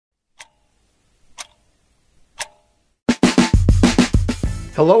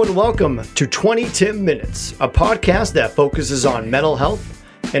Hello and welcome to 20 Tim Minutes, a podcast that focuses on mental health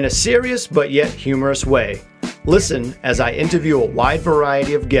in a serious but yet humorous way. Listen as I interview a wide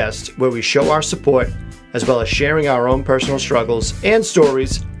variety of guests where we show our support as well as sharing our own personal struggles and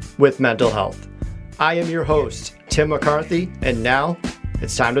stories with mental health. I am your host, Tim McCarthy, and now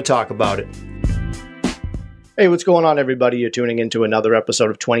it's time to talk about it. Hey, what's going on, everybody? You're tuning into another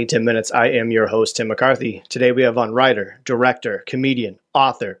episode of 20 Tim Minutes. I am your host, Tim McCarthy. Today we have on writer, director, comedian,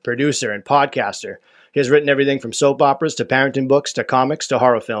 author, producer, and podcaster. He has written everything from soap operas to parenting books to comics to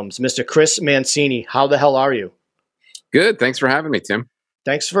horror films. Mr. Chris Mancini, how the hell are you? Good. Thanks for having me, Tim.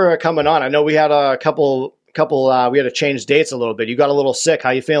 Thanks for coming on. I know we had a couple. We had to change dates a little bit. You got a little sick.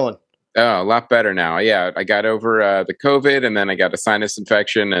 How you feeling? Oh, a lot better now. Yeah, I got over the COVID, and then I got a sinus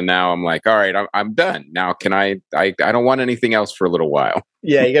infection, and now I'm like, all right, I'm done. Now can I don't want anything else for a little while.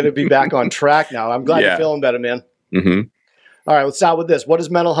 Yeah, you got to be back on track now. I'm glad you're feeling better, man. Mm-hmm. All right, let's start with this. What does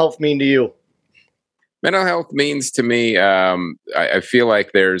mental health mean to you? Mental health means to me, I feel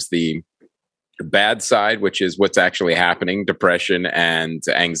like there's the bad side, which is what's actually happening, depression and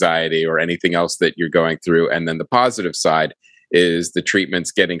anxiety or anything else that you're going through. And then the positive side is the treatments,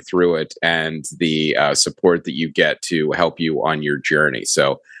 getting through it, and the support that you get to help you on your journey.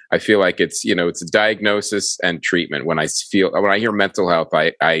 So I feel like it's a diagnosis and treatment. When I hear mental health,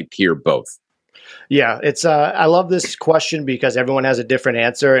 I hear both. Yeah, it's I love this question because everyone has a different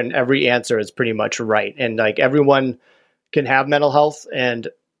answer, and every answer is pretty much right. And like everyone can have mental health, and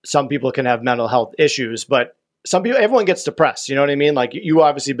some people can have mental health issues, but everyone gets depressed. You know what I mean? Like you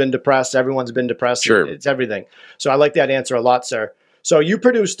obviously been depressed. Everyone's been depressed. Sure. It's everything. So I like that answer a lot, sir. So you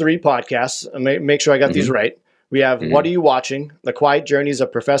produce 3 podcasts. Make sure I got these right. We have What Are You Watching? The Quiet Journeys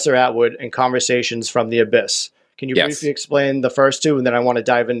of Professor Atwood and Conversations from the Abyss. Can you briefly explain the first 2? And then I want to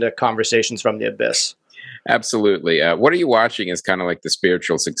dive into Conversations from the Abyss. Absolutely. What Are You Watching is kind of like the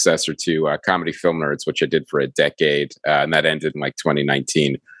spiritual successor to Comedy Film Nerds, which I did for a decade. And that ended in like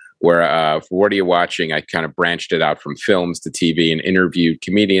 2019. Where for What Are You Watching, I kind of branched it out from films to TV and interviewed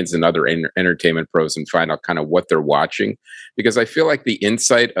comedians and other entertainment pros and find out kind of what they're watching. Because I feel like the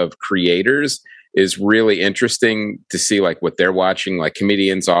insight of creators is really interesting to see like what they're watching. Like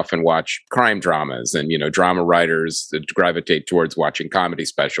comedians often watch crime dramas, and drama writers gravitate towards watching comedy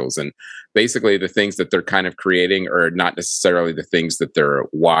specials. And basically the things that they're kind of creating are not necessarily the things that they're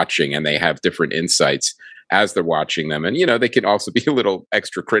watching, and they have different insights as they're watching them. And, they can also be a little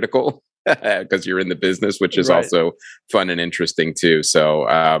extra critical because you're in the business, which is also fun and interesting too. So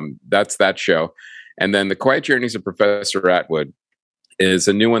that's that show. And then The Quiet Journeys of Professor Atwood is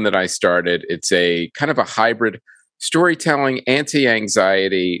a new one that I started. It's a kind of a hybrid storytelling,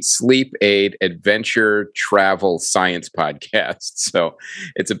 anti-anxiety, sleep aid, adventure, travel, science podcast. So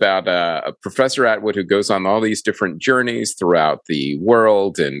it's about a Professor Atwood who goes on all these different journeys throughout the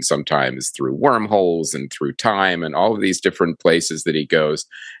world, and sometimes through wormholes and through time and all of these different places that he goes.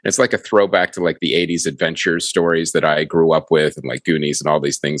 And it's like a throwback to like the 80s adventure stories that I grew up with, and like Goonies and all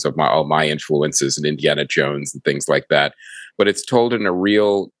these things of all my influences, and Indiana Jones and things like that. But it's told in a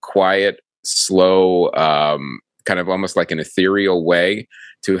real quiet, slow, kind of almost like an ethereal way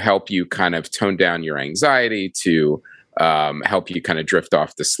to help you kind of tone down your anxiety, to help you kind of drift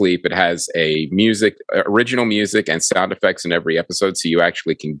off to sleep. It has original music and sound effects in every episode, so you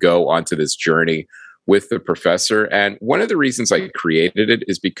actually can go onto this journey with the professor. And one of the reasons I created it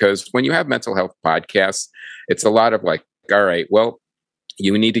is because when you have mental health podcasts, it's a lot of like, all right, well,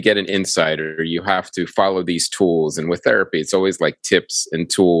 you need to get an insider. You have to follow these tools. And with therapy, it's always like tips and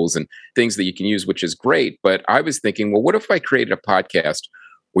tools and things that you can use, which is great. But I was thinking, well, what if I created a podcast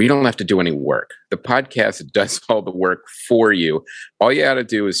where you don't have to do any work? The podcast does all the work for you. All you got to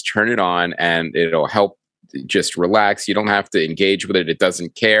do is turn it on, and it'll help just relax. You don't have to engage with it. It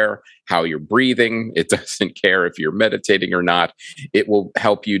doesn't care how you're breathing. It doesn't care if you're meditating or not. It will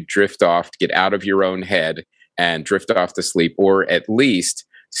help you drift off, get out of your own head and drift off to sleep, or at least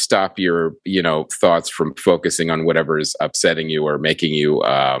stop your, thoughts from focusing on whatever is upsetting you or making you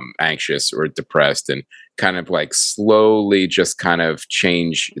anxious or depressed, and kind of like slowly just kind of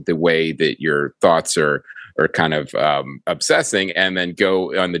change the way that your thoughts are kind of obsessing, and then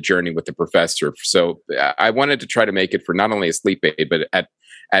go on the journey with the professor. So I wanted to try to make it for not only a sleep aid, but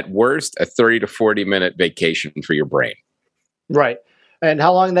at worst, a 30 to 40 minute vacation for your brain. Right. And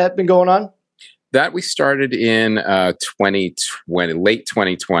how long has that been going on? That we started in 2020, late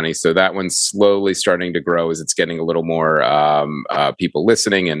 2020. So that one's slowly starting to grow as it's getting a little more people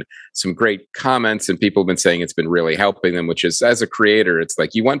listening, and some great comments. And people have been saying it's been really helping them, which is, as a creator, it's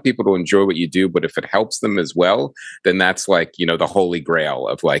like you want people to enjoy what you do, but if it helps them as well, then that's like, the holy grail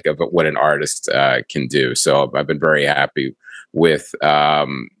of what an artist can do. So I've been very happy with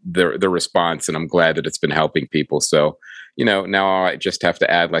the response, and I'm glad that it's been helping people. So, now I just have to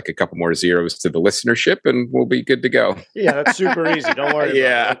add like a couple more zeros to the listenership, and we'll be good to go. Yeah, that's super easy. Don't worry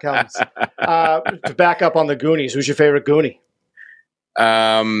about it. It comes. To back up on the Goonies, who's your favorite Goonie?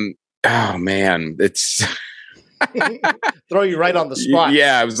 Oh man, it's throw you right on the spot.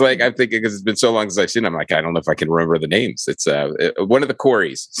 Yeah, I'm thinking because it's been so long since I've seen them. Like, I don't know if I can remember the names. It's one of the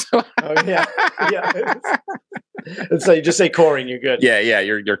Coreys. Oh yeah. And so you just say Corey and you're good. Yeah,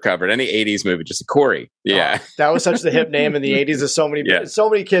 you're covered. Any 80s movie, just a Corey. Yeah. Oh, that was such the hip name in the 80s. There's so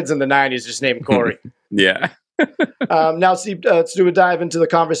many kids in the 90s just named Corey. Yeah. Now, Steve, let's do a dive into the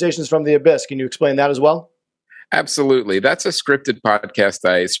Conversations from the Abyss. Can you explain that as well? Absolutely. That's a scripted podcast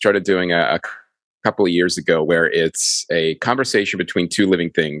I started doing a couple of years ago, where it's a conversation between two living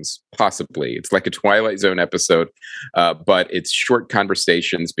things. Possibly it's like a Twilight Zone episode, but it's short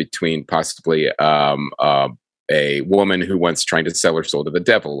conversations between possibly a woman who wants trying to sell her soul to the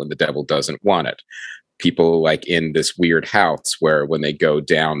devil, and the devil doesn't want it. People like in this weird house where when they go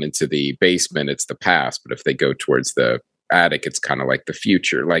down into the basement, it's the past, but if they go towards the attic, it's kind of like the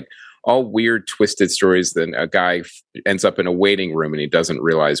future. Like all weird, twisted stories. Then a guy ends up in a waiting room and he doesn't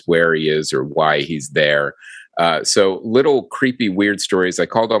realize where he is or why he's there. So little creepy, weird stories. I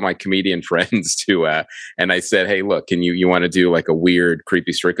called all my comedian friends and I said, hey, look, can you want to do like a weird,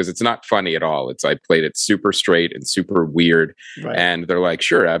 creepy story? Because it's not funny at all. I played it super straight and super weird. Right. And they're like,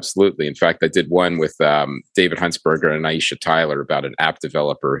 sure, absolutely. In fact, I did one with David Huntsberger and Aisha Tyler about an app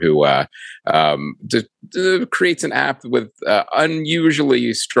developer who creates an app with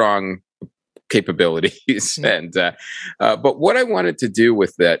unusually strong capabilities. And but what I wanted to do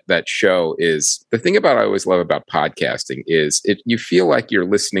with that show is, the thing about I always love about podcasting is you feel like you're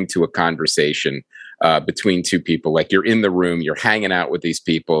listening to a conversation between two people, like you're in the room, you're hanging out with these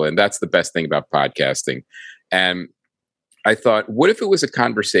people, and that's the best thing about podcasting. And I thought, what if it was a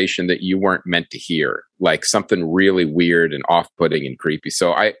conversation that you weren't meant to hear, like something really weird and off-putting and creepy?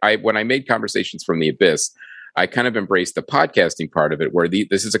 So I when I made Conversations from the Abyss, I kind of embraced the podcasting part of it, where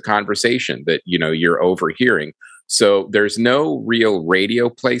this is a conversation that, you're overhearing. So there's no real radio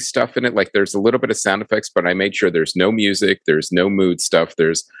play stuff in it. Like there's a little bit of sound effects, but I made sure there's no music, there's no mood stuff.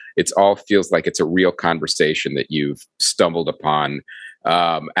 It's all feels like it's a real conversation that you've stumbled upon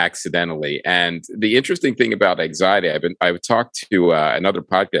accidentally. And the interesting thing about anxiety, I've talked to another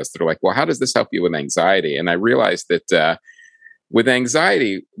podcast that are like, well, how does this help you with anxiety? And I realized that with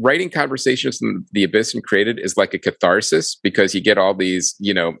anxiety, writing Conversations from the Abyss and Created is like a catharsis, because you get all these,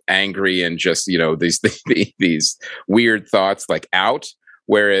 angry and just, these weird thoughts like out.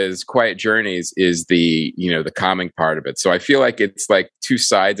 Whereas Quiet Journeys is the calming part of it. So I feel like it's like two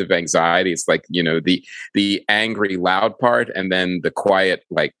sides of anxiety. It's like, the angry, loud part, and then the quiet,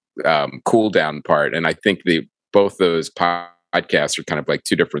 like cool down part. And I think both those podcasts are kind of like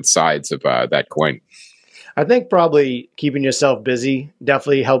two different sides of that coin. I think probably keeping yourself busy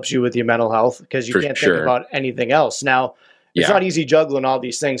definitely helps you with your mental health, because you can't think about anything else. Now, it's not easy juggling all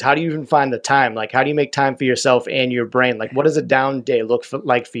these things. How do you even find the time? Like, how do you make time for yourself and your brain? Like, what does a down day look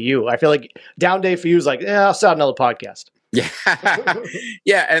like for you? I feel like down day for you is like, I'll start another podcast. Yeah.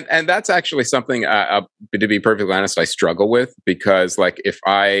 Yeah. And that's actually something, to be perfectly honest, I struggle with, because like if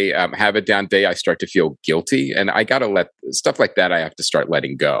I have a down day, I start to feel guilty, and I got to let stuff like that. I have to start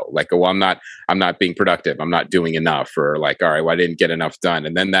letting go. Like, well, I'm not being productive. I'm not doing enough, or like, all right, well, I didn't get enough done.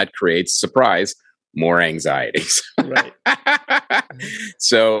 And then that creates surprise, more anxieties. Right.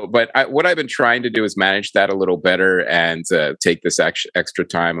 So, but what I've been trying to do is manage that a little better and take this extra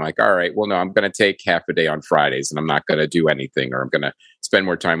time. Like, all right, well, no, I'm going to take half a day on Fridays and I'm not going to do anything, or I'm going to spend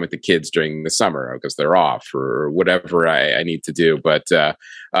more time with the kids during the summer because they're off, or whatever I need to do. But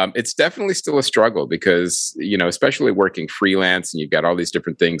it's definitely still a struggle, because, especially working freelance and you've got all these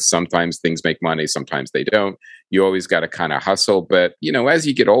different things. Sometimes things make money, sometimes they don't. You always got to kind of hustle. But, as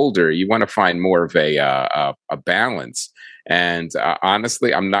you get older, you want to find more of a balance. And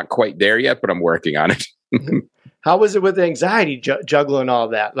honestly, I'm not quite there yet, but I'm working on it. How was it with anxiety juggling all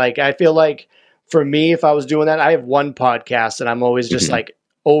that? Like, I feel like for me, if I was doing that, I have one podcast and I'm always just like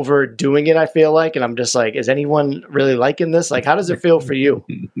overdoing it, I feel like. And I'm just like, is anyone really liking this? Like, how does it feel for you?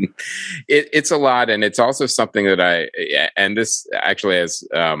 It's a lot. And it's also something that and this actually has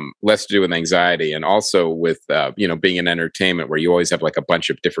less to do with anxiety, and also with, being in entertainment, where you always have like a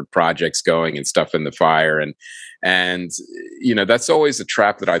bunch of different projects going and stuff in the fire. And that's always a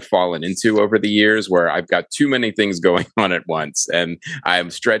trap that I've fallen into over the years, where I've got too many things going on at once and I'm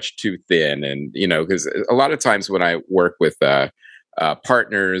stretched too thin. And, because a lot of times when I work with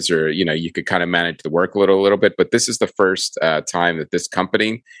partners, or you could kind of manage the work a little bit. But this is the first time that this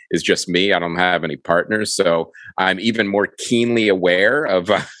company is just me. I don't have any partners, so I'm even more keenly aware of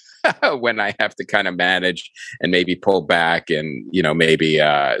when I have to kind of manage and maybe pull back and maybe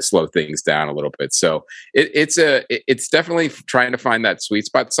slow things down a little bit. So it's definitely trying to find that sweet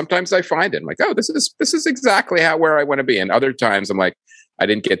spot. Sometimes I find it, I'm like, oh, this is exactly where I want to be, and other times I'm like, I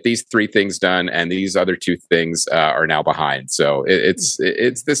didn't get these 3 things done, and these other 2 things are now behind. So it's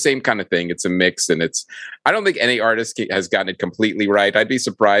the same kind of thing. It's a mix, and I don't think any artist has gotten it completely right. I'd be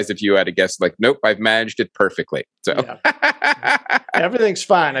surprised if you had a guess like, nope, I've managed it perfectly. So everything's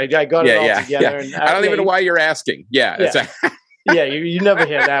fine. I got it all together. And I don't even know why you're asking. Yeah. You never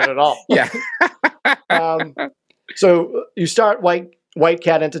hear that at all. Yeah. So you start White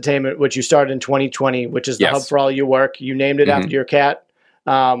Cat Entertainment, which you started in 2020, which is the hub for all your work. You named it after your cat.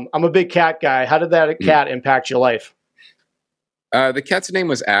 I'm a big cat guy. How did that cat impact your life? The cat's name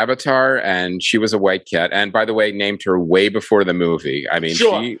was Avatar, and she was a white cat. And by the way, named her way before the movie. I mean,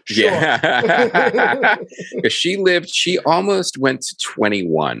 yeah, she almost went to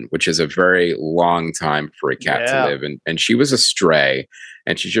 21, which is a very long time for a cat to live. And she was a stray,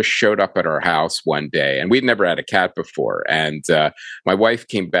 and she just showed up at our house one day, and we'd never had a cat before. And my wife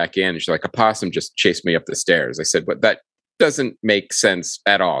came back in, and she's like, a possum just chased me up the stairs. I said, but that doesn't make sense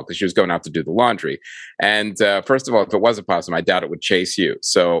at all, because she was going out to do the laundry. And first of all, if it was a possum, I doubt it would chase you.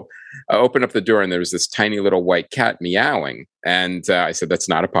 So I opened up the door, and there was this tiny little white cat meowing. And I said, that's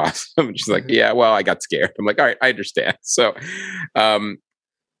not a possum. And she's like, yeah, well, I got scared. I'm like, all right, I understand. So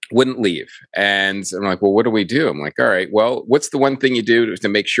wouldn't leave. And I'm like, well, what do we do? I'm like, all right, well, what's the one thing you do to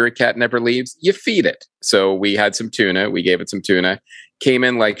make sure a cat never leaves? You feed it. So we had some tuna. We gave it some tuna. Came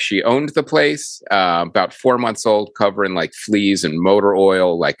in like she owned the place, about 4 months old, covering like fleas and motor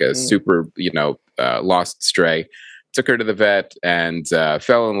oil, like a super, lost stray. Took her to the vet and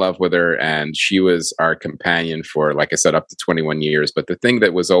fell in love with her. And she was our companion for, like I said, up to 21 years. But the thing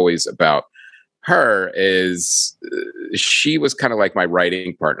that was always about her is she was kind of like my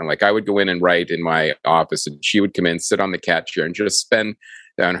writing partner. Like I would go in and write in my office, and she would come in, sit on the cat chair, and just spend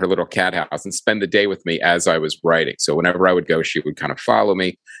on her little cat house and spend the day with me as I was writing. So whenever I would go, she would kind of follow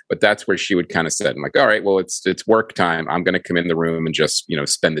me. But that's where she would kind of sit. I'm like, all right, well, it's work time. I'm going to come in the room and just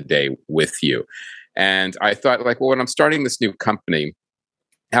spend the day with you. And I thought, like, well, when I'm starting this new company,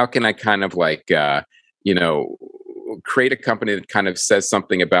 how can I kind of like create a company that kind of says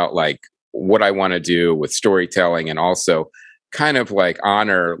something about like what I want to do with storytelling, and also kind of like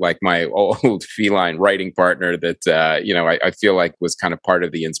honor like my old feline writing partner that I feel like was kind of part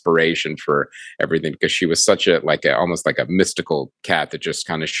of the inspiration for everything, because she was such almost like a mystical cat that just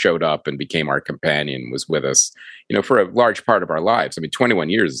kind of showed up and became our companion, was with us for a large part of our lives. I mean, 21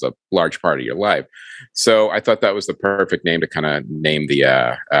 years is a large part of your life. So I thought that was the perfect name to kind of name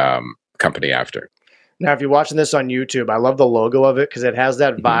the company after. Now, if you're watching this on YouTube, I love the logo of it because it has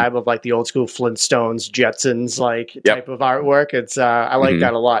that vibe of like the old school Flintstones, Jetsons, type of artwork. It's I like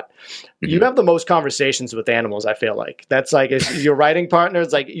that a lot. You have the most conversations with animals, I feel like. That's like, is your writing partner,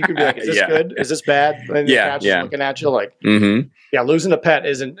 it's like, you can be like, is this good? Is this bad? And the cat's just looking at you like, losing a pet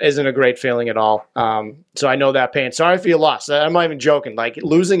isn't a great feeling at all. So I know that pain. Sorry for your loss. I'm not even joking. Like,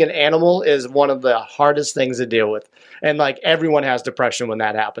 losing an animal is one of the hardest things to deal with. And like, everyone has depression when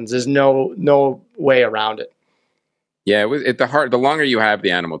that happens. There's no way around it. Yeah, the longer you have the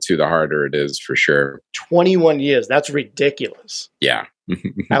animal too, the harder it is for sure. 21 years. That's ridiculous. Yeah.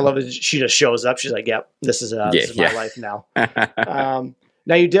 I love it. She just shows up. She's like, yep, this is my life now.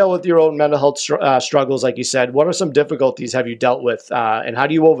 Now, you deal with your own mental health struggles, like you said. What are some difficulties have you dealt with, and how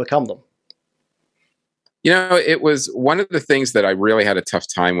do you overcome them? It was one of the things that I really had a tough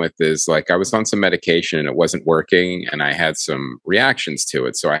time with is like I was on some medication and it wasn't working, and I had some reactions to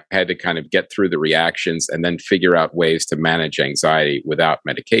it. So I had to kind of get through the reactions and then figure out ways to manage anxiety without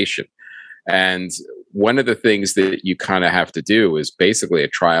medication. And one of the things that you kind of have to do is basically a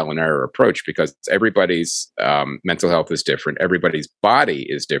trial and error approach, because everybody's mental health is different. Everybody's body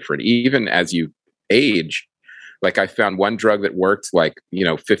is different. Even as you age, like I found one drug that worked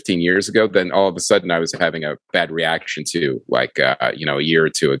 15 years ago, then all of a sudden I was having a bad reaction to a year or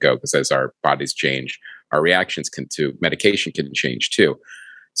two ago, because as our bodies change, our reactions to medication can change too.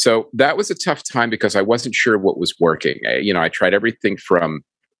 So that was a tough time because I wasn't sure what was working. I tried everything from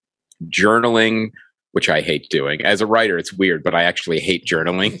journaling, which I hate doing. As a writer, it's weird, but I actually hate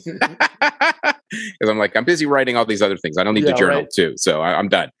journaling because I'm busy writing all these other things. I don't need to journal too. So I'm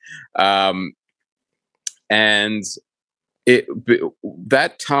done. And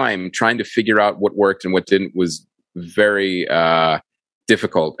that time trying to figure out what worked and what didn't was very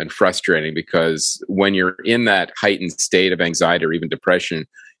difficult and frustrating, because when you're in that heightened state of anxiety or even depression,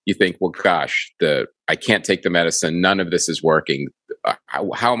 you think, well, gosh, I can't take the medicine. None of this is working.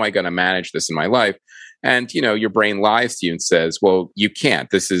 How am I going to manage this in my life? And, your brain lies to you and says, well, you can't.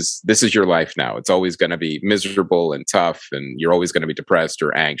 This is your life now. It's always going to be miserable and tough, and you're always going to be depressed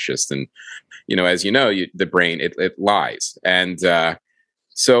or anxious. And, as the brain, it lies. And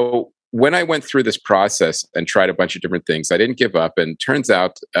so when I went through this process and tried a bunch of different things, I didn't give up. And turns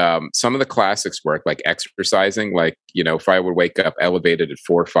out some of the classics work, like exercising. Like, if I would wake up elevated at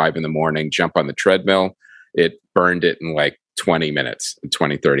 4 or 5 in the morning, jump on the treadmill, it burned it in like 20 minutes,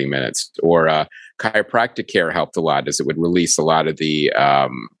 20, 30 minutes. Or chiropractic care helped a lot, as it would release a lot of the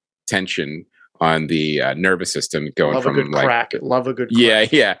tension on the nervous system, going Love from a good crack. Love a good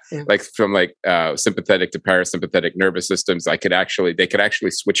crack. Yeah. Like from sympathetic to parasympathetic nervous systems. They could actually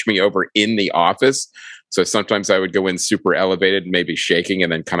switch me over in the office. So sometimes I would go in super elevated, maybe shaking,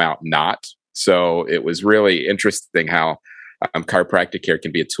 and then come out not. So it was really interesting how chiropractic care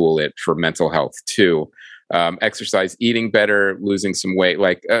can be a tool for mental health too. Exercise, eating better, losing some weight,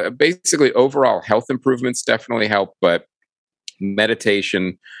 basically overall health improvements definitely help, but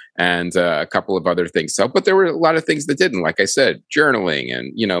meditation and a couple of other things help. But there were a lot of things that didn't. Like I said, journaling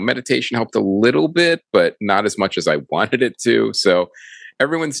and, meditation helped a little bit, but not as much as I wanted it to. So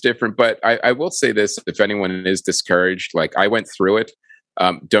everyone's different. But I will say this, if anyone is discouraged, like I went through it,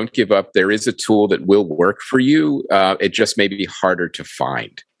 don't give up. There is a tool that will work for you. It just may be harder to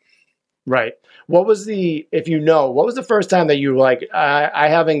find. Right. What was the first time that you were like, I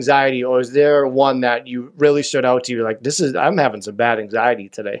have anxiety, or is there one that you really stood out to you? Like, I'm having some bad anxiety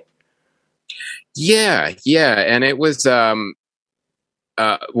today. Yeah. And it was,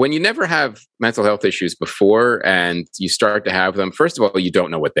 when you never have mental health issues before and you start to have them, first of all, you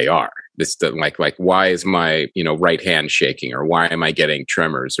don't know what they are. Like, why is my, right hand shaking, or why am I getting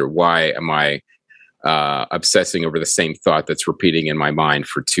tremors, or why am I obsessing over the same thought that's repeating in my mind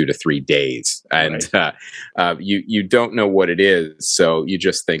for 2 to 3 days, and right. You don't know what it is, so you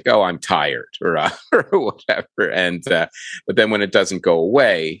just think, oh, I'm tired, or whatever. And but then when it doesn't go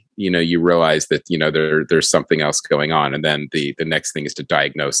away, you realize that there's something else going on, and then the next thing is to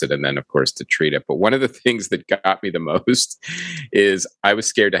diagnose it, and then of course to treat it. But one of the things that got me the most is I was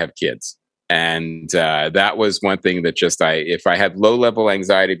scared to have kids, and that was one thing that if I had low level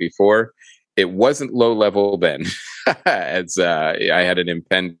anxiety before, it wasn't low level then, as I had an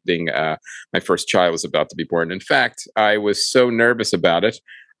impending, my first child was about to be born. In fact, I was so nervous about it,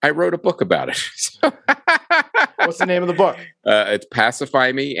 I wrote a book about it. What's the name of the book? It's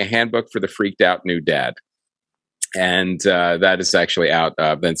Pacify Me, a handbook for the freaked out new dad. And that is actually out.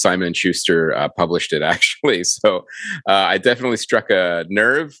 Then Simon & Schuster published it, actually. So I definitely struck a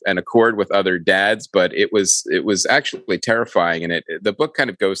nerve and a chord with other dads, but it was actually terrifying. And the book kind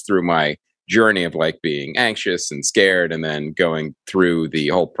of goes through my journey of like being anxious and scared, and then going through the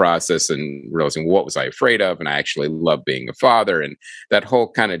whole process and realizing what was I afraid of, and I actually love being a father, and that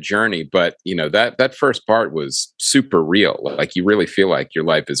whole kind of journey. But that first part was super real. Like, you really feel like your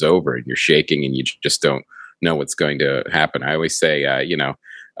life is over and you're shaking and you just don't know what's going to happen. I always say,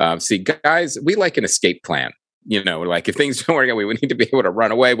 see, guys, we like an escape plan. Like if things don't work out, we need to be able to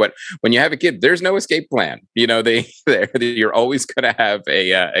run away. But when you have a kid, there's no escape plan. You're always going to have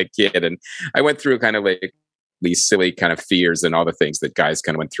a kid. And I went through kind of like these silly kind of fears and all the things that guys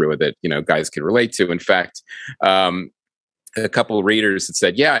kind of went through that, guys can relate to. In fact, a couple of readers had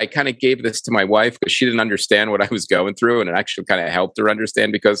said, yeah, I kind of gave this to my wife because she didn't understand what I was going through. And it actually kind of helped her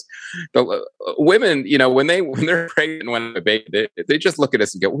understand, because the women, when they're pregnant, when a baby, they just look at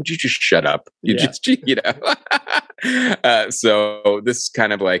us and go, would you just shut up? So this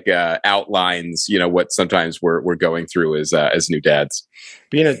kind of like outlines, what sometimes we're going through as new dads.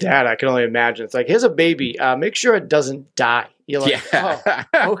 Being a dad, I can only imagine. It's like, here's a baby. Make sure it doesn't die. You're like, oh,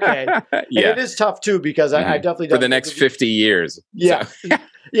 okay. And it is tough too, because I definitely for the next 50 years. Yeah. So.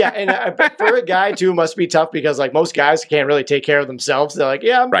 Yeah. And for a guy too, must be tough, because like most guys can't really take care of themselves. They're like,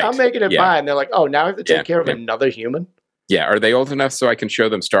 yeah, I'm making it fine. They're like, oh, now I have to take care of another human. Yeah. Are they old enough so I can show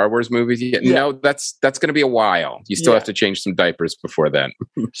them Star Wars movies? Yeah. No, that's going to be a while. You still have to change some diapers before then.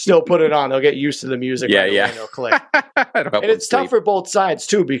 Still put it on. They'll get used to the music. Yeah. And it'll click. And it's tough for both sides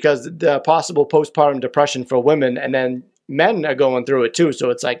too, because the possible postpartum depression for women, and then men are going through it too.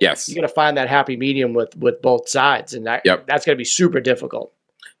 So it's like, you got to find that happy medium with both sides. And that's going to be super difficult.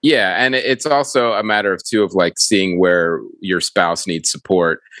 Yeah. And it's also a matter of like seeing where your spouse needs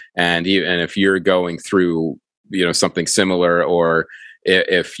support. And if you're going through, something similar, or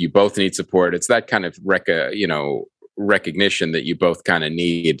if you both need support, it's that kind of recognition that you both kind of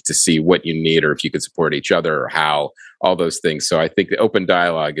need to see what you need, or if you could support each other, or how, all those things. So I think the open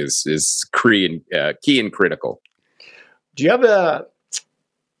dialogue is key and critical. Do you have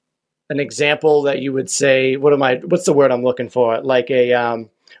an example that you would say, what's the word I'm looking for? Like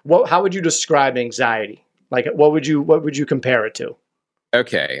how would you describe anxiety? Like what would you compare it to?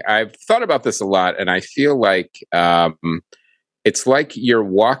 Okay. I've thought about this a lot, and I feel like it's like you're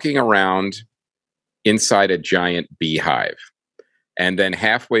walking around inside a giant beehive, and then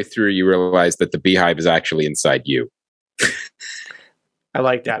halfway through you realize that the beehive is actually inside you. I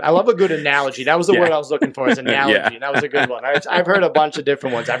like that. I love a good analogy. That was the word I was looking for, is analogy. Yeah. And that was a good one. I've heard a bunch of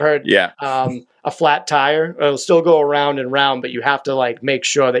different ones. I've heard a flat tire. It'll still go around and round, but you have to like make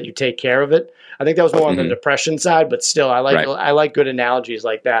sure that you take care of it. I think that was more on the depression side, but still, I like good analogies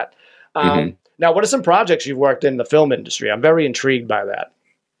like that. Now, what are some projects you've worked in the film industry? I'm very intrigued by that.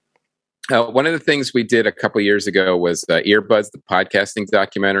 One of the things we did a couple of years ago was Earbuds, the podcasting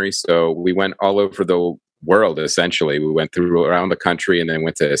documentary. So we went all over the world, essentially. We went around the country and then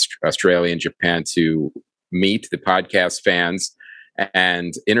went to Australia and Japan to meet the podcast fans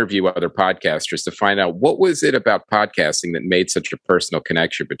and interview other podcasters to find out what was it about podcasting that made such a personal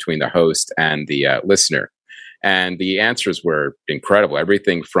connection between the host and the listener. And the answers were incredible.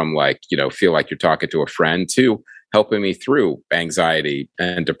 Everything from feel like you're talking to a friend, to helping me through anxiety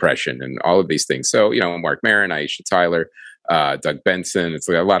and depression and all of these things. So, Mark Maron, Aisha Tyler, Doug Benson. It's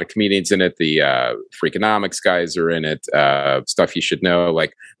like a lot of comedians in it. The Freakonomics guys are in it. Stuff You Should Know.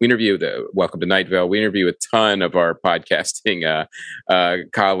 Like we interview Welcome to Night Vale. We interview a ton of our podcasting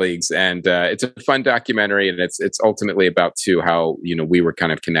colleagues, and it's a fun documentary. And it's ultimately about how we were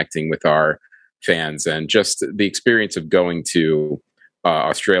kind of connecting with our fans, and just the experience of going to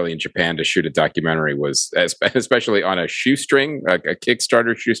Australia and Japan to shoot a documentary was, especially on a shoestring, like a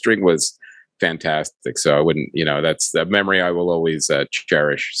Kickstarter shoestring, was fantastic. So I wouldn't, that's a memory I will always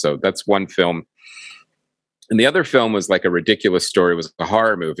cherish. So that's one film. And the other film was like a ridiculous story. It was a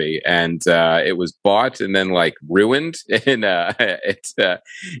horror movie, and it was bought and then like ruined in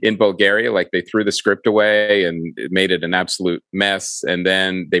Bulgaria. Like they threw the script away and it made it an absolute mess. And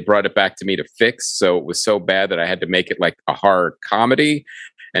then they brought it back to me to fix. So it was so bad that I had to make it like a horror comedy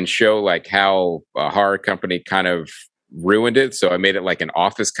and show like how a horror company kind of ruined it. So I made it like an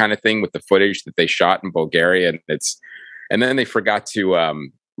Office kind of thing with the footage that they shot in Bulgaria, and then they forgot to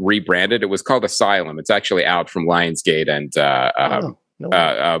rebrand it. It was called Asylum. It's actually out from Lionsgate, and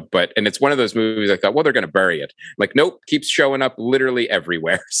and it's one of those movies I thought, well, they're going to bury it. Like, nope, keeps showing up literally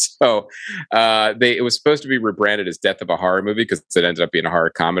everywhere. So it was supposed to be rebranded as Death of a Horror Movie because it ended up being a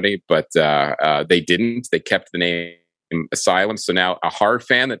horror comedy, but they didn't. They kept the name Asylum. So now a horror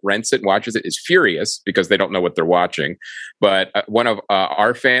fan that rents it and watches it is furious because they don't know what they're watching. But one of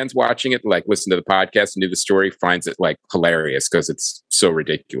our fans watching it, like listened to the podcast and knew the story, finds it like hilarious because it's so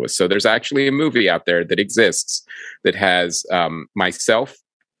ridiculous. So there's actually a movie out there that exists that has myself,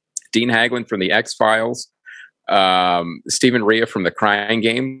 Dean Haglund from the X-Files, Stephen Rea from The Crying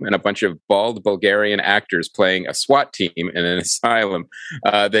Game, and a bunch of bald Bulgarian actors playing a SWAT team in an asylum.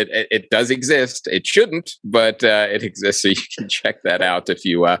 That it does exist. It shouldn't, but it exists. So you can check that out if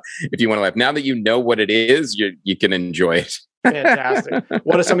you want to laugh. Now that you know what it is, you can enjoy it. Fantastic.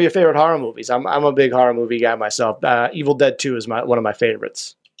 What are some of your favorite horror movies? I'm a big horror movie guy myself. Evil Dead 2 is one of my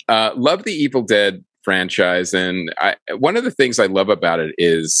favorites. Love the Evil Dead franchise, and one of the things I love about it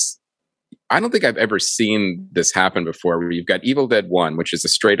is, I don't think I've ever seen this happen before, where you've got Evil Dead 1, which is a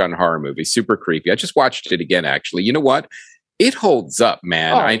straight-on horror movie, super creepy. I just watched it again, actually. You know what? It holds up,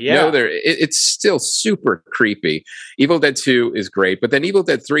 man. I know it's still super creepy. Evil Dead 2 is great, but then Evil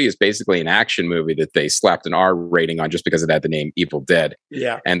Dead 3 is basically an action movie that they slapped an R rating on just because it had the name Evil Dead.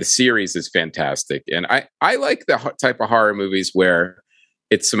 Yeah. And the series is fantastic. And I like the type of horror movies where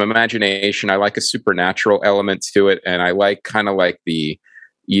it's some imagination. I like a supernatural element to it, and I like kind of like the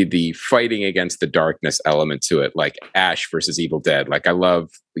fighting against the darkness element to it, like Ash versus Evil Dead. Like I love,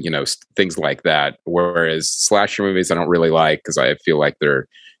 things like that. Whereas slasher movies, I don't really like because I feel like they're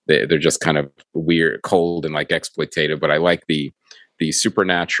just kind of weird, cold, and like exploitative. But I like the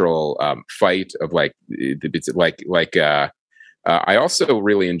supernatural fight of I also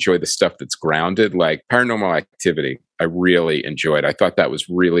really enjoy the stuff that's grounded, like Paranormal Activity. I really enjoyed. I thought that was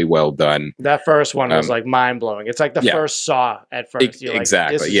really well done. That first one was like mind blowing. It's like the first Saw at first. You're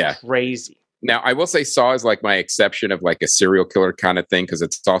exactly. Like, this is crazy. Now, I will say Saw is like my exception of like a serial killer kind of thing, because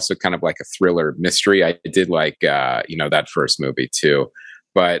it's also kind of like a thriller mystery. I did like, that first movie too.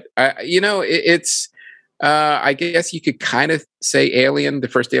 But, it's, I guess you could kind of say Alien. The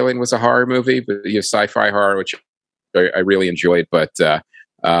first Alien was a horror movie, but sci-fi horror, which I really enjoyed. But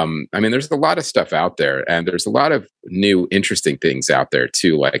I mean, there's a lot of stuff out there, and there's a lot of new, interesting things out there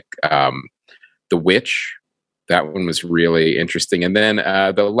too, like The Witch. That one was really interesting. And then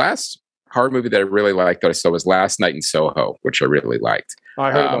the last horror movie that I really liked that I saw was Last Night in Soho, which I really liked. Oh,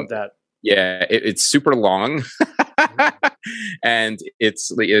 I heard about that. Yeah, it's super long, and it's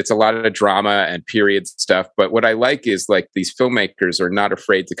a lot of drama and period stuff. But what I like is like these filmmakers are not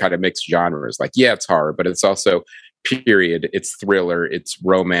afraid to kind of mix genres. Like, yeah, it's horror, but it's also period, it's thriller, it's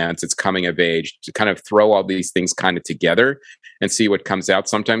romance, it's coming of age, to kind of throw all these things kind of together and see what comes out.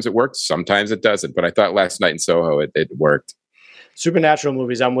 Sometimes it works, sometimes it doesn't. But I thought Last Night in Soho, it worked. Supernatural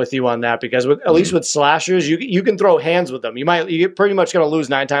movies, I'm with you on that, because at least with slashers, you can throw hands with them. You pretty much gonna lose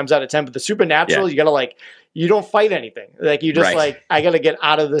 9 times out of 10. But the supernatural, you gotta you don't fight anything. Like you just I gotta get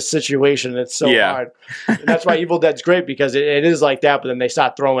out of this situation. It's so hard. And that's why Evil Dead's great, because it is like that. But then they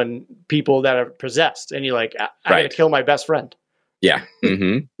start throwing people that are possessed, and you're like, I gotta kill my best friend. Yeah.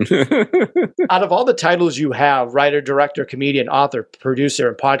 Mm-hmm. Out of all the titles you have, writer, director, comedian, author, producer,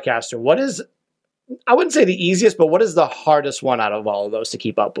 and podcaster, what is, I wouldn't say the easiest, but what is the hardest one out of all of those to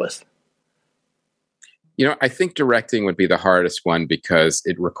keep up with? You know, I think directing would be the hardest one because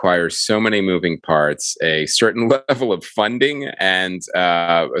it requires so many moving parts, a certain level of funding, and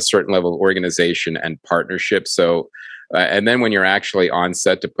a certain level of organization and partnership. So, and then when you're actually on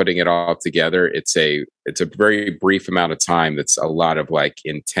set to putting it all together, it's a very brief amount of time. That's a lot of like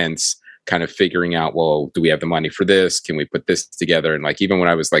intense kind of figuring out, well, do we have the money for this? Can we put this together? And like, even when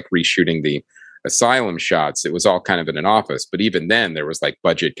I was like reshooting the Asylum shots, it was all kind of in an office. But even then there was like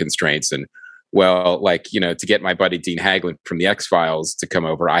budget constraints, and well, like, you know, to get my buddy Dean Haglund from the X-Files to come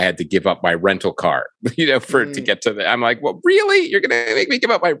over, I had to give up my rental car, you know, to get to the, I'm like, well, really? You're going to make me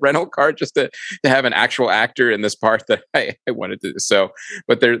give up my rental car just to have an actual actor in this part that I wanted to. So,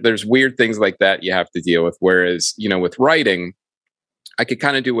 but there's weird things like that you have to deal with. Whereas, you know, with writing, I could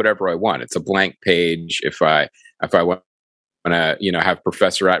kind of do whatever I want. It's a blank page. If I want to, you know, have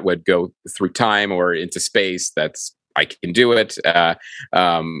Professor Atwood go through time or into space, I can do it.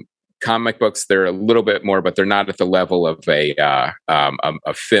 Comic books, they're a little bit more, but they're not at the level of a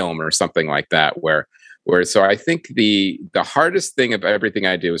film or something like that. So I think the hardest thing of everything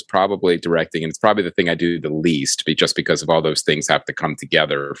I do is probably directing, and it's probably the thing I do the least, just because of all those things have to come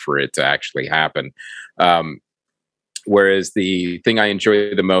together for it to actually happen. Whereas the thing I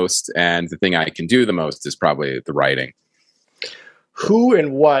enjoy the most and the thing I can do the most is probably the writing. Who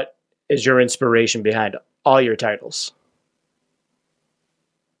and what is your inspiration behind all your titles?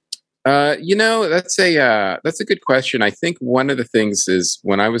 You know, that's a good question. I think one of the things is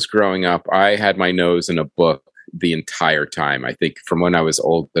when I was growing up, I had my nose in a book the entire time. I think from when I was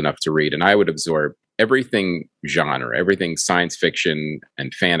old enough to read, and I would absorb everything genre, everything science fiction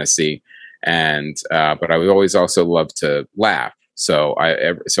and fantasy, and but I would always also love to laugh. So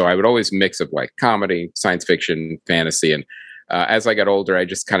I would always mix up like comedy, science fiction, fantasy, and as I got older, I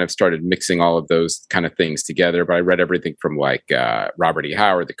just kind of started mixing all of those kind of things together. But I read everything from like Robert E.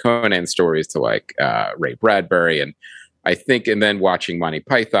 Howard, the Conan stories, to like Ray Bradbury. And I think, and then watching Monty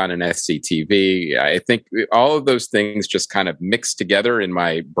Python and SCTV, I think all of those things just kind of mixed together in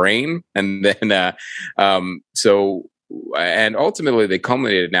my brain. And then, and ultimately they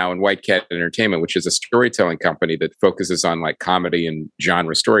culminated now in White Cat Entertainment, which is a storytelling company that focuses on like comedy and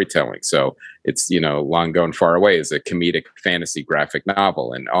genre storytelling. So it's, you know, Long Gone Far Away is a comedic fantasy graphic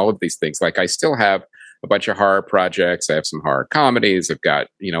novel, and all of these things. Like I still have a bunch of horror projects. I have some horror comedies. I've got,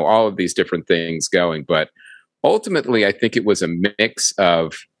 you know, all of these different things going. But ultimately, I think it was a mix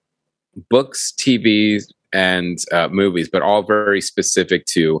of books, TVs, and movies, but all very specific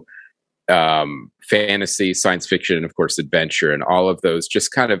to fantasy, science fiction, and of course adventure, and all of those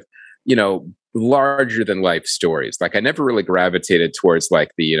just kind of, you know, larger than life stories. Like I never really gravitated towards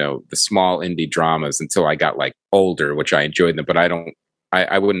like the, you know, the small indie dramas until I got like older, which I enjoyed them, but I don't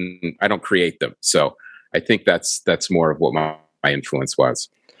create them. So I think that's more of what my influence was.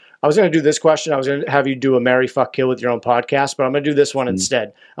 I was going to do this question. I was going to have you do a Marry, Fuck, Kill with your own podcast, but I'm going to do this one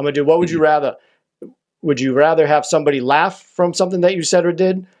instead. I'm going to do, what would you rather? Would you rather have somebody laugh from something that you said or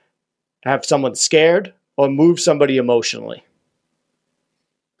did, have someone scared, or move somebody emotionally?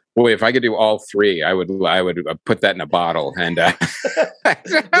 Boy, if I could do all three, I would put that in a bottle. And the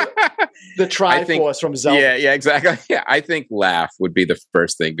Triforce from Zelda. Yeah, exactly. Yeah, I think laugh would be the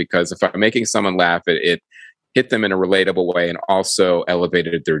first thing, because if I'm making someone laugh, it hit them in a relatable way and also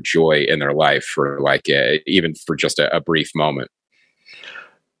elevated their joy in their life for like even for just a brief moment.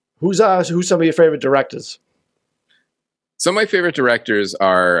 Who's some of your favorite directors? Some of my favorite directors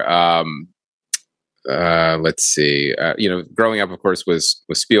are, let's see, you know, growing up, of course, was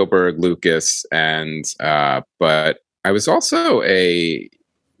Spielberg, Lucas, and but I was also a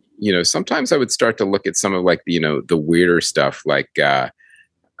sometimes I would start to look at some of like, the weirder stuff, like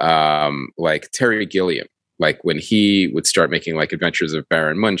Terry Gilliam, like when he would start making like Adventures of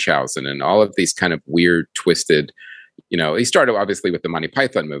Baron Munchausen and all of these kind of weird, twisted, he started obviously with the Monty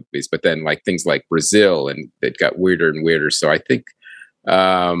Python movies, but then like things like Brazil, and it got weirder and weirder. So I think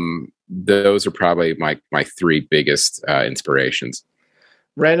those are probably my three biggest inspirations.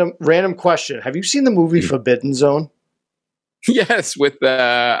 Random question. Have you seen the movie Forbidden Zone? Yes, with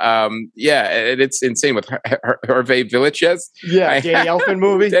it's insane with Hervé Villechaize. Yeah, Danny Elfman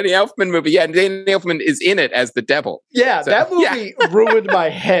movie. Danny Elfman movie. Yeah, and Danny Elfman is in it as the devil. Yeah, so, that movie ruined my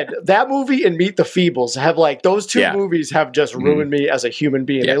head. That movie and Meet the Feebles have like those two movies have just ruined me as a human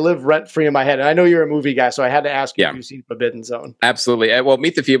being. They live rent free in my head. And I know you're a movie guy, so I had to ask you if you've seen Forbidden Zone. Absolutely. Well,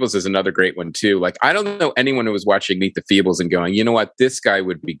 Meet the Feebles is another great one too. Like I don't know anyone who was watching Meet the Feebles and going, you know what, this guy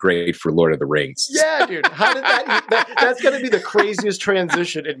would be great for Lord of the Rings. Yeah, dude. How did that's going to be the craziest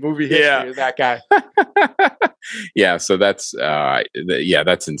transition in movie history. That guy. Yeah, so that's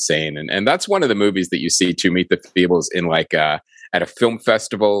that's insane, and that's one of the movies that you see to Meet the Feebles in like at a film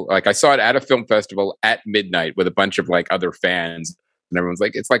festival. Like I saw it at a film festival at midnight with a bunch of like other fans, and everyone's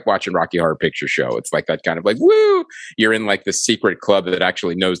like, it's like watching Rocky Horror Picture Show. It's like that kind of like, woo! You're in like the secret club that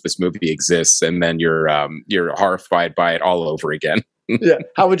actually knows this movie exists, and then you're horrified by it all over again. Yeah.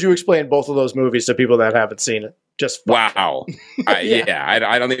 How would you explain both of those movies to people that haven't seen it? Just wow. I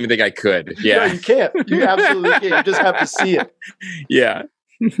don't even think I could. Yeah. No, you can't. You absolutely can't. You just have to see it. Yeah.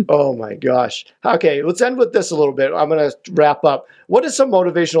 Oh my gosh. Okay, let's end with this a little bit. I'm going to wrap up. What are some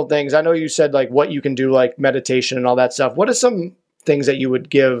motivational things? I know you said like what you can do, like meditation and all that stuff. What are some things that you would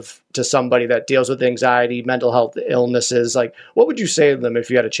give to somebody that deals with anxiety, mental health illnesses? Like, what would you say to them if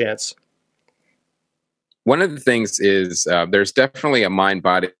you had a chance? One of the things is there's definitely a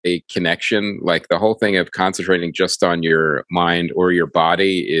mind-body connection. Like the whole thing of concentrating just on your mind or your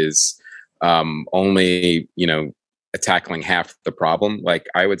body is only, tackling half the problem. Like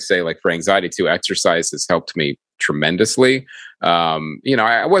I would say, like for anxiety too, exercise has helped me tremendously.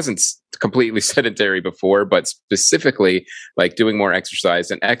 I wasn't completely sedentary before, but specifically like doing more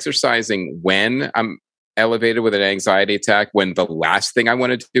exercise and exercising when I'm elevated with an anxiety attack, when the last thing I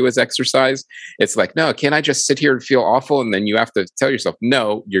want to do is exercise. It's like, no, can't I just sit here and feel awful? And then you have to tell yourself,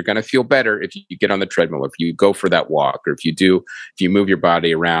 no, you're going to feel better if you get on the treadmill, if you go for that walk, or if you move your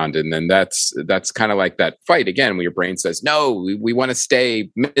body around. And then that's kind of like that fight again, when your brain says, no, we want to stay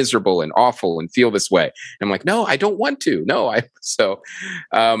miserable and awful and feel this way. And I'm like, no, I don't want to.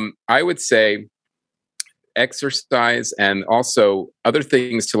 I would say exercise and also other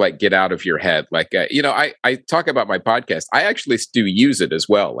things to like get out of your head. Like, I talk about my podcast. I actually do use it as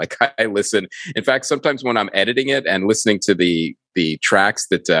well. Like I listen. In fact, sometimes when I'm editing it and listening to the tracks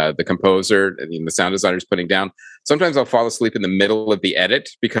that the composer and the sound designer is putting down, sometimes I'll fall asleep in the middle of the edit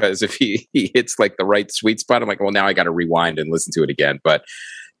because if he hits like the right sweet spot, I'm like, well, now I got to rewind and listen to it again. But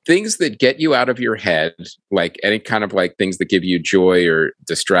things that get you out of your head, like any kind of like things that give you joy or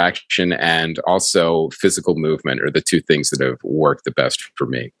distraction, and also physical movement are the two things that have worked the best for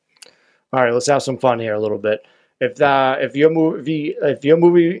me. All right, let's have some fun here a little bit. If your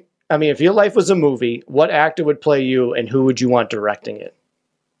life was a movie, what actor would play you and who would you want directing it?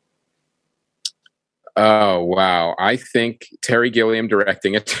 Oh, wow. I think Terry Gilliam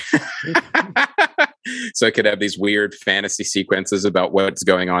directing it. So I could have these weird fantasy sequences about what's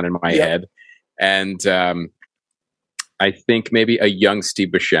going on in my head. And I think maybe a young Steve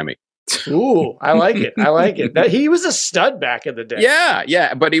Buscemi. Ooh, I like it. He was a stud back in the day.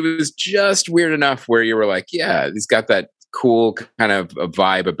 Yeah. But he was just weird enough where you were like, yeah, he's got that cool kind of a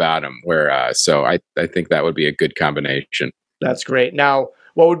vibe about him. Where so I think that would be a good combination. That's great. Now,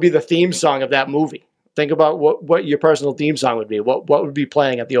 what would be the theme song of that movie? Think about what your personal theme song would be. What would be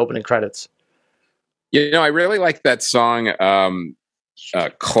playing at the opening credits? I really like that song,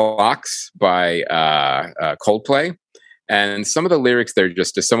 Clocks by Coldplay. And some of the lyrics there,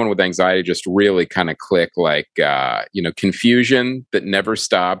 just as someone with anxiety, just really kind of click, like, confusion that never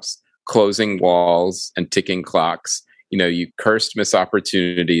stops, closing walls and ticking clocks. You cursed miss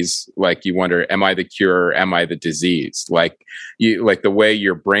opportunities. Like you wonder, am I the cure? Or am I the disease? Like the way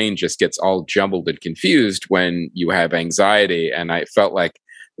your brain just gets all jumbled and confused when you have anxiety. And I felt like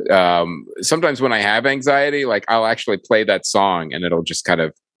sometimes when I have anxiety, like I'll actually play that song and it'll just kind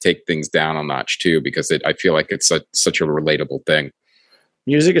of take things down a notch too, because I feel like it's such a relatable thing.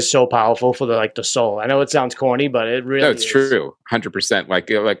 Music is so powerful for the soul. I know it sounds corny, but it really is. True. 100%.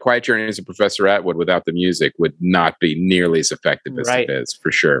 Like Quiet Journeys of Professor Atwood without the music would not be nearly as effective as it is,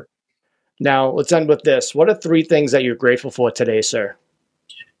 for sure. Now, let's end with this. What are 3 things that you're grateful for today, sir?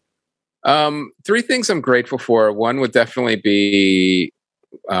 3 things I'm grateful for. One would definitely be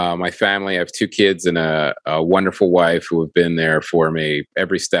my family. I have 2 kids and a wonderful wife who have been there for me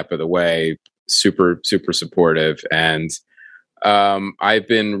every step of the way. Super, super supportive. And I've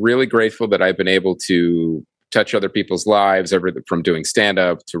been really grateful that I've been able to touch other people's lives, everything from doing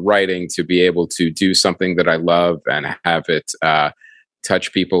stand-up to writing, to be able to do something that I love and have it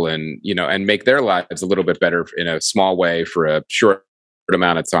touch people and, and make their lives a little bit better in a small way for a short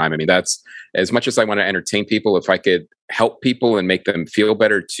amount of time. I mean, that's as much as I want to entertain people. If I could help people and make them feel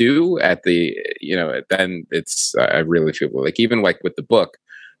better too then it's, I really feel like, even like with the book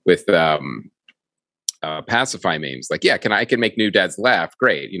with, pacify memes, like, yeah, I can make new dads laugh,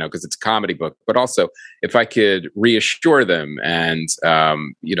 great, because it's a comedy book, but also if I could reassure them and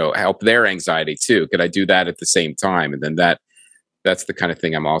help their anxiety too, could I do that at the same time? And then that's the kind of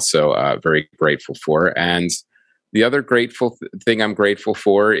thing I'm also very grateful for. And the other thing I'm grateful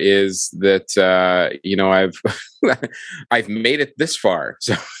for is that I've made it this far.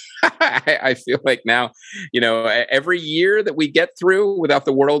 So I feel like now, every year that we get through without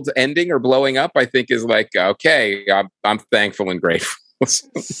the world ending or blowing up, I think is like, okay, I'm thankful and grateful.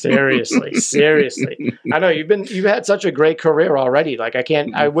 Seriously. I know you've had such a great career already. Like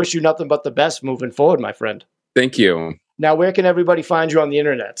I wish you nothing but the best moving forward, my friend. Thank you. Now, where can everybody find you on the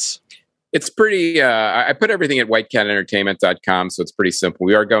internets? It's pretty, I put everything at whitecatentertainment.com, so it's pretty simple.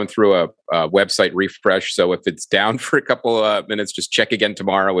 We are going through a website refresh, so if it's down for a couple minutes, just check again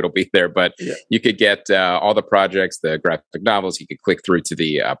tomorrow. It'll be there. But you could get all the projects, the graphic novels. You could click through to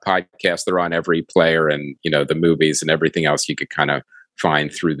the podcast. They're on every player, and, the movies and everything else you could kind of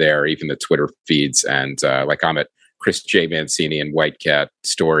find through there, even the Twitter feeds. And like I'm at Chris J. Mancini and White Cat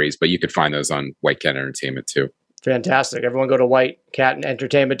Stories, but you could find those on White Cat Entertainment too. Fantastic. Everyone go to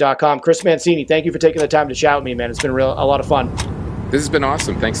whitecatentertainment.com. Chris Mancini, thank you for taking the time to chat with me, man. It's been a lot of fun. This has been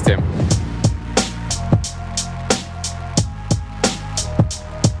awesome. Thanks, Tim.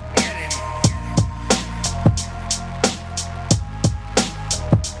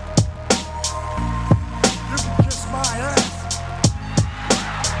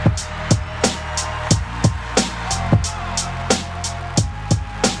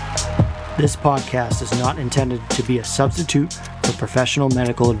 This podcast is not intended to be a substitute for professional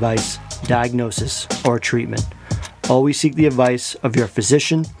medical advice, diagnosis, or treatment. Always seek the advice of your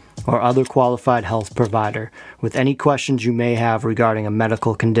physician or other qualified health provider with any questions you may have regarding a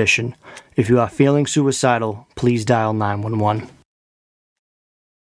medical condition. If you are feeling suicidal, please dial 911.